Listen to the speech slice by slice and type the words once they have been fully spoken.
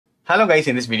Hello guys,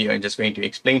 in this video I'm just going to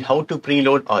explain how to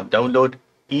preload or download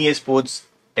EA Sports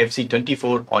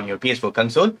FC24 on your PS4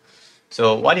 console.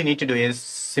 So what you need to do is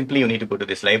simply you need to go to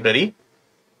this library.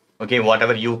 Okay,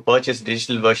 whatever you purchase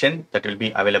digital version, that will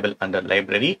be available under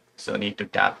library. So you need to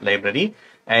tap library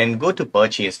and go to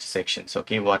purchased sections.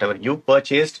 Okay, whatever you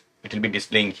purchased, it will be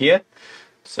displaying here.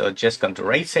 So just come to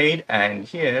right side and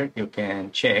here you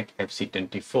can check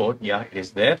FC24. Yeah, it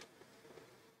is there.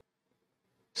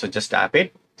 So just tap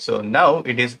it. So now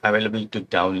it is available to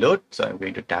download. So I'm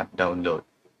going to tap download.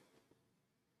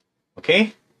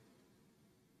 Okay.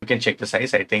 You can check the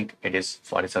size. I think it is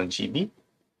 47 GB.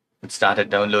 It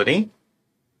started downloading.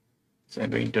 So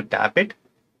I'm going to tap it.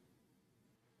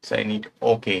 So I need,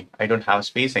 okay, I don't have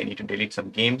space. I need to delete some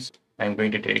games. I'm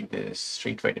going to delete this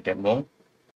Street Fighter demo.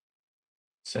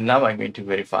 So now I'm going to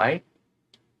verify,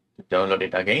 download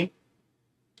it again,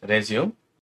 resume.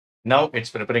 Now it's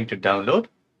preparing to download.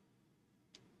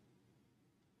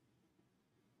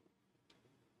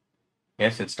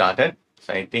 Yes, it started.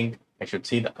 So I think I should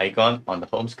see the icon on the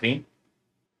home screen.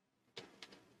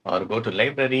 Or go to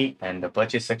library and the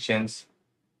purchase sections.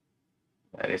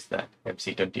 There is that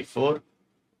FC24.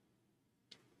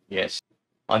 Yes,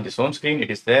 on this home screen it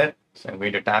is there. So I'm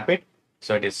going to tap it.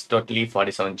 So it is totally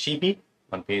 47 GB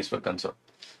on PS4 console.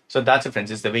 So that's it, friends.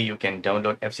 This is the way you can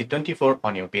download FC24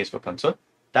 on your PS4 console.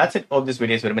 That's it. Hope this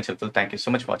video is very much helpful. Thank you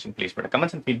so much for watching. Please put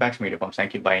comments and feedback from your forms.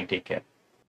 Thank you. Bye and take care.